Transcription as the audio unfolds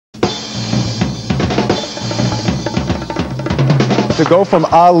To go from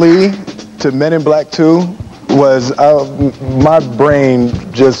Ali to Men in Black 2 was, my brain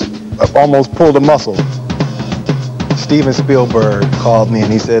just almost pulled a muscle. Steven Spielberg called me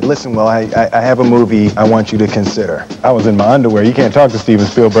and he said, listen, well, I have a movie I want you to consider. I was in my underwear. You can't talk to Steven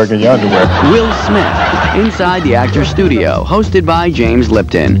Spielberg in your underwear. Will Smith, Inside the Actors Studio, hosted by James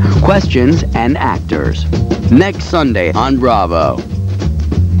Lipton. Questions and actors. Next Sunday on Bravo.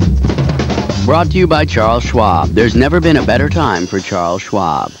 Brought to you by Charles Schwab. There's never been a better time for Charles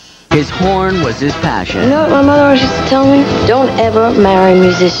Schwab. His horn was his passion. You know what my mother always used to tell me? Don't ever marry a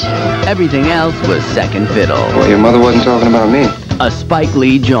musician. Everything else was second fiddle. Well, your mother wasn't talking about me. A Spike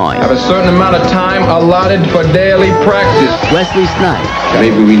Lee joint. I have a certain amount of time allotted for daily practice. Wesley Snipes.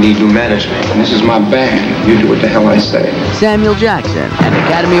 Maybe we need new management. This is my band. You do what the hell I say. Samuel Jackson and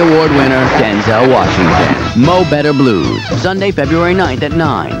Academy Award winner Denzel Washington. Mo Better Blues. Sunday, February 9th at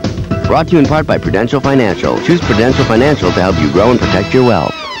 9. Brought to you in part by Prudential Financial. Choose Prudential Financial to help you grow and protect your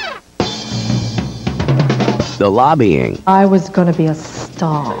wealth. The lobbying. I was going to be a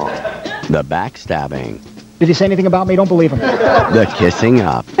star. The backstabbing. Did he say anything about me? Don't believe him. The kissing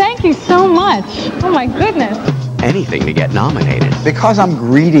up. Thank you so much. Oh, my goodness. Anything to get nominated. Because I'm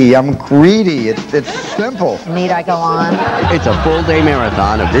greedy. It's simple. Need I go on? It's a full-day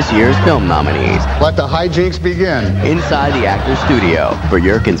marathon of this year's film nominees. Let the hijinks begin. Inside the Actors Studio for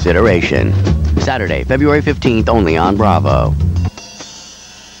your consideration. Saturday, February 15th, only on Bravo.